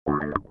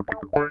Hi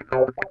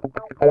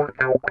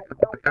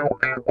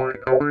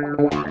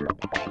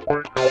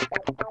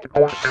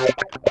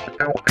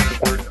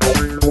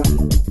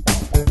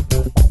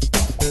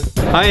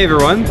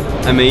everyone,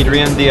 I'm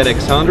Adrian de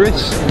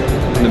Alexandris.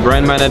 I'm the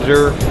brand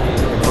manager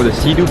for the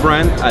Sea-Doo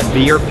brand at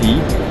BRP,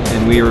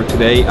 and we are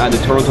today at the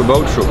Toronto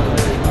Boat Show.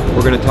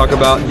 We're going to talk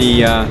about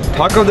the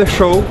talk of the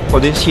show for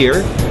this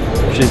year,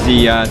 which is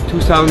the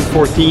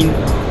 2014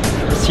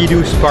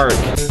 Sea-Doo Spark.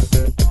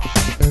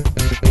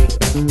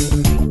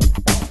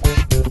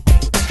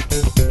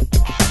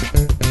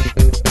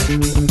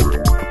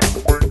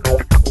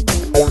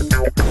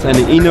 It's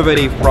an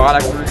innovative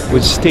product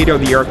with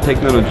state-of-the-art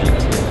technology.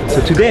 So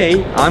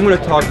today I'm going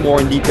to talk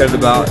more in detail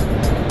about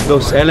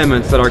those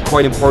elements that are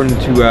quite important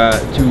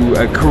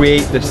to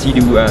create the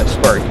Sea-Doo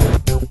Spark.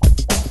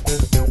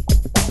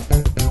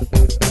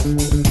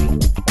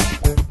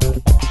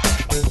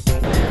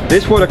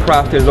 This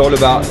watercraft is all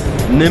about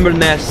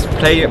nimbleness,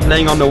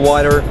 playing on the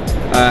water,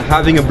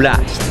 having a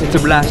blast. It's a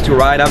blast to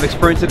ride. I've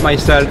experienced it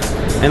myself,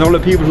 and all the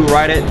people who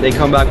ride it, they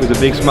come back with a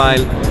big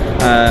smile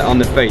on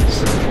the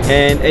face.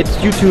 And it's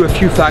due to a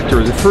few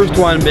factors. The first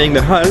one being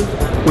the hull,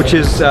 which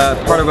is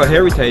part of our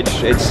heritage.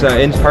 It's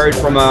inspired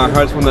from our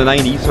hulls from the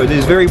 90s, so it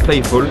is very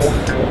playful.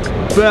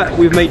 But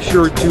we've made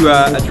sure to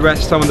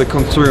address some of the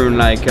concern,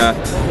 like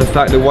the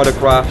fact that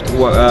watercraft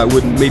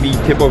would maybe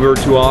tip over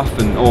too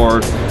often,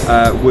 or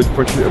would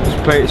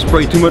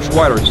spray too much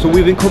water. So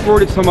we've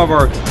incorporated some of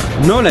our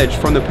knowledge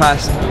from the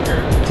past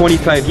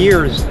 25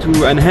 years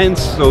to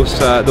enhance those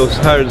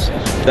hulls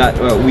that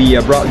we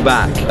brought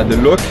back. The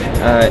look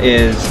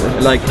is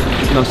like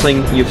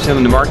nothing you've seen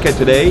on the market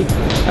today.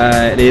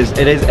 It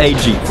is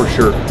AG for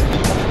sure.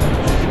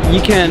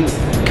 You can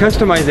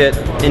customize it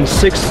in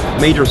 6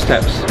 major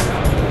steps.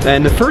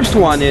 And the first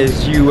one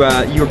is you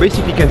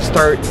basically can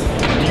start,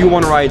 do you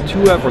want to ride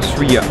 2-up or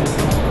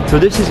 3-up? So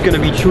this is going to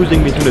be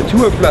choosing between the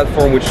 2-up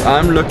platform, which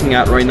I'm looking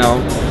at right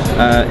now,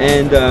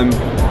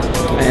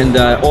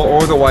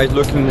 or otherwise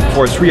looking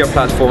for a 3-up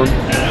platform,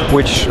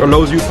 which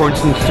allows you, for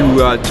instance,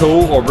 to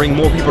tow or bring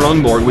more people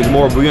on board with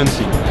more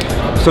buoyancy.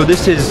 So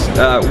this is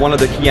one of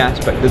the key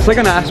aspects. The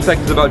second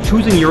aspect is about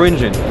choosing your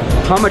engine.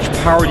 How much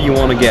power do you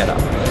want to get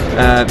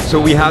up? So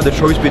we have the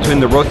choice between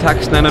the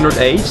Rotax 900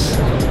 Ace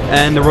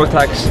and the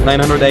Rotax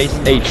 900 Ace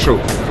H-Show.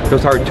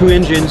 Those are 2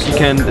 engines you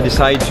can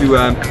decide to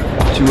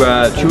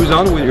choose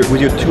on with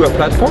your 2-up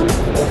platform.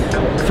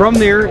 From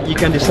there, you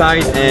can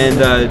decide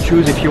and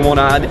choose if you want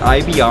to add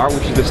IBR,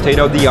 which is the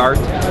state-of-the-art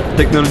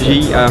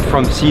technology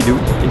from Sea-Doo,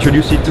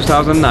 introduced in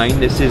 2009.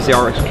 This is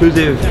our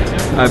exclusive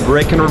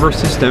brake and reverse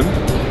system,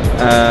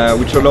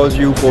 which allows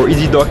you for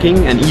easy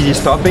docking and easy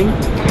stopping.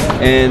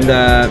 And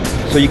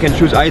so you can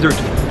choose either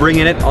to bring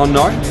in it or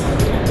not.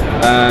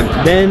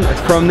 Then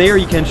from there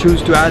you can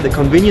choose to add the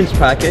convenience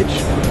package,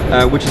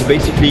 which is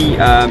basically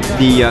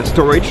the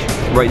storage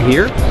right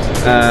here.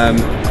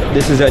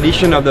 This is the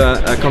addition of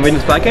the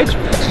convenience package.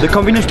 The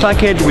convenience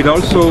package will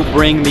also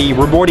bring the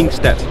reboarding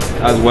step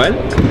as well.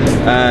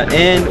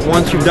 And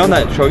once you've done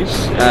that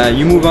choice,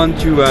 you move on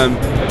to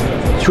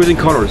choosing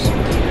colors.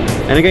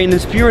 And again, in the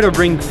spirit of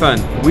bringing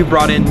fun, we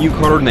brought in new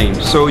color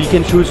names. So you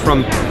can choose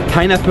from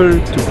pineapple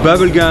to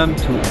bubblegum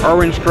to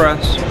orange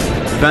crush,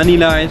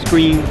 vanilla ice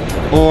cream,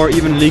 or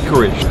even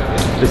licorice.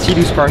 The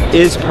Sea-Doo Spark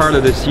is part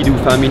of the Sea-Doo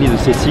family, the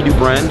Sea-Doo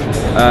brand,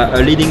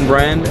 a leading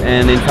brand,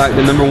 and in fact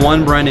the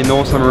 #1 brand in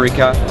North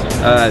America.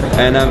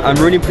 And I'm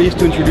really pleased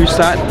to introduce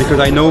that, because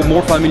I know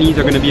more families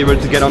are going to be able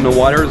to get on the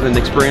waters and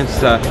experience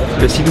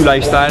the Sea-Doo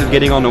lifestyle,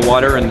 getting on the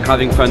water and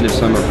having fun this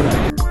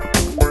summer.